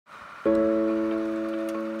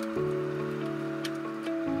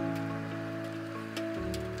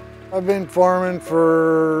I've been farming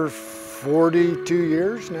for 42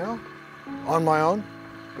 years now, on my own.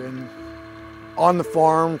 Been on the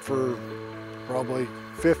farm for probably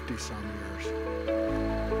 50 some years.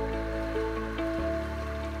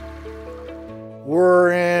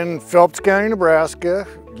 We're in Phelps County, Nebraska,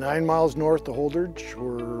 9 miles north of Holdridge.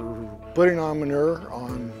 We're putting on manure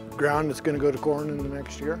on ground that's going to go to corn in the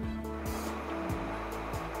next year.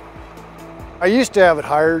 I used to have it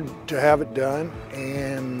hired to have it done,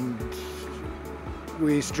 and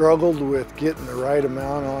we struggled with getting the right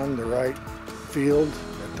amount on the right field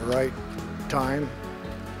at the right time.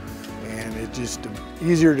 And it's just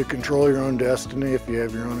easier to control your own destiny if you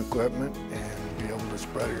have your own equipment and be able to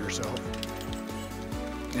spread it yourself.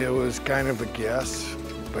 It was kind of a guess.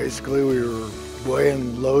 Basically, we were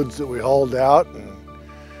weighing loads that we hauled out, and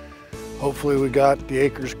hopefully we got the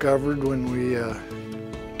acres covered when we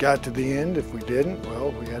got to the end. If we didn't, well,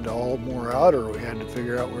 we had to haul more out, or we had to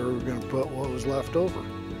figure out where we were going to put what was left over.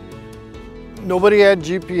 Nobody had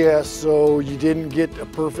GPS, so you didn't get a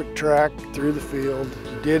perfect track through the field.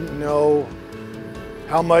 You didn't know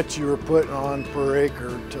how much you were putting on per acre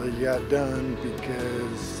until you got done,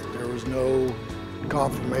 because there was no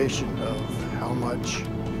confirmation of how much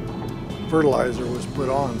fertilizer was put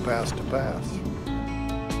on pass to pass.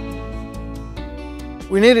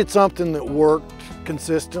 We needed something that worked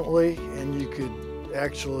consistently and you could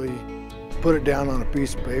actually put it down on a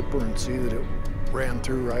piece of paper and see that it ran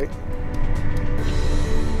through right.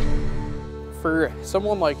 For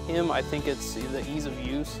someone like him, I think it's the ease of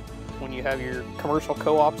use. When you have your commercial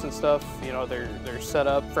co-ops and stuff, you know, they're set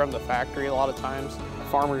up from the factory a lot of times.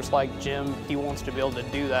 Farmers like Jim, he wants to be able to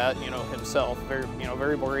do that, you know, himself.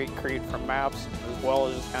 Variable rate create from maps, as well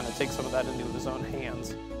as kind of take some of that into his own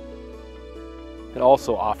hands. It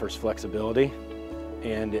also offers flexibility,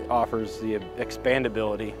 and it offers the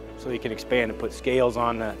expandability, so you can expand and put scales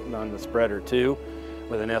on the spreader too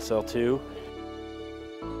with an SL2.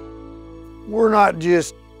 We're not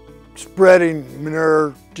just spreading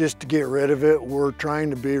manure just to get rid of it. We're trying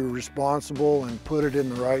to be responsible and put it in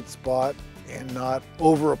the right spot and not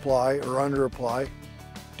over apply or under apply.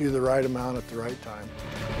 Do the right amount at the right time.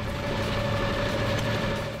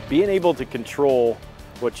 Being able to control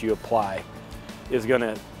what you apply is going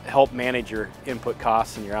to help manage your input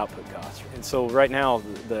costs and your output costs. And so right now,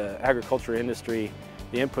 the agriculture industry,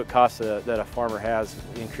 the input costs that a farmer has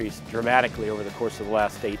increased dramatically over the course of the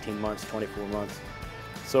last 18 months, 24 months.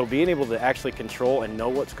 So being able to actually control and know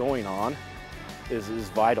what's going on is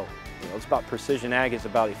vital. You know, it's about precision ag, it's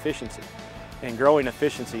about efficiency and growing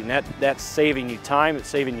efficiency. And that's saving you time, it's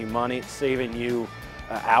saving you money, it's saving you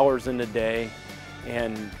hours in the day.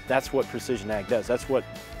 And that's what precision ag does. That's what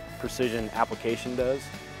precision application does.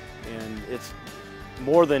 And it's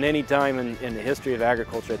more than any time in the history of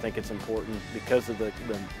agriculture, I think it's important because of the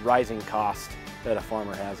rising cost that a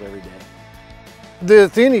farmer has every day. The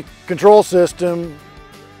Athene control system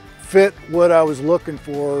fit what I was looking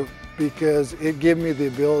for because it gave me the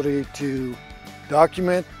ability to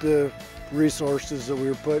document the resources that we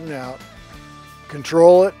were putting out,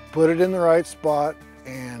 control it, put it in the right spot,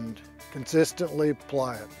 and consistently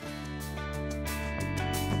apply it.